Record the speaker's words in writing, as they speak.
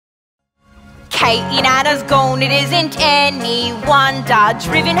Kate, your nana's gone, it isn't any wonder.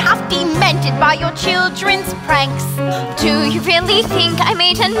 Driven half demented by your children's pranks. Do you really think I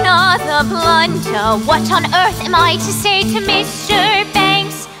made another blunder? What on earth am I to say to Mr.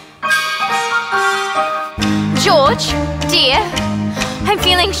 Banks? George, dear, I'm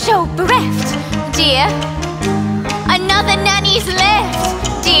feeling so bereft, dear. Another nanny's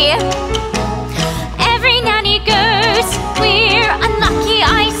left, dear. Every nanny goes, we're unlucky,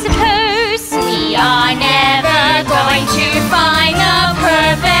 I suppose. We are never going to find the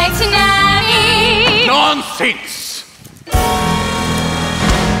perfect nanny. Nonsense!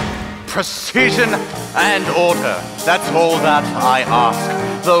 Precision and order, that's all that I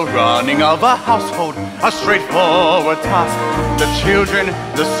ask. The running of a household, a straightforward task. The children,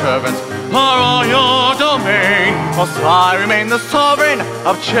 the servants, are all your domain, whilst I remain the sovereign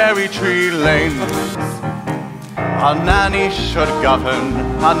of Cherry Tree Lane. A nanny should govern,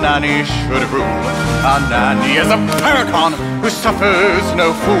 a nanny should rule. A nanny is a paragon who suffers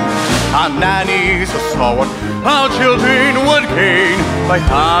no fool. A nanny's a stalwart our children would gain by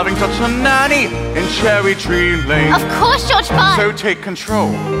having such a nanny in Cherry Tree Lane. Of course, George Bond. So take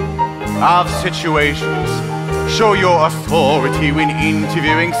control of situations. Show your authority when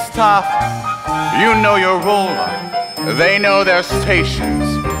interviewing staff. You know your role, they know their stations.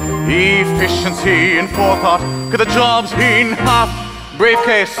 Efficiency and forethought, get the jobs in half.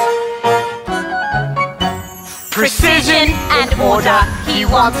 Briefcase. Precision and order, he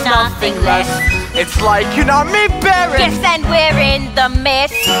wants nothing less. It's like an army barrack. Yes, and we're in the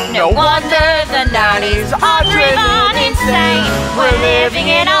mess. No wonder the nannies are driven insane. We're living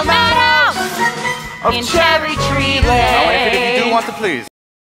in a madhouse in Cherry Tree Lane. Now, if you do want to please.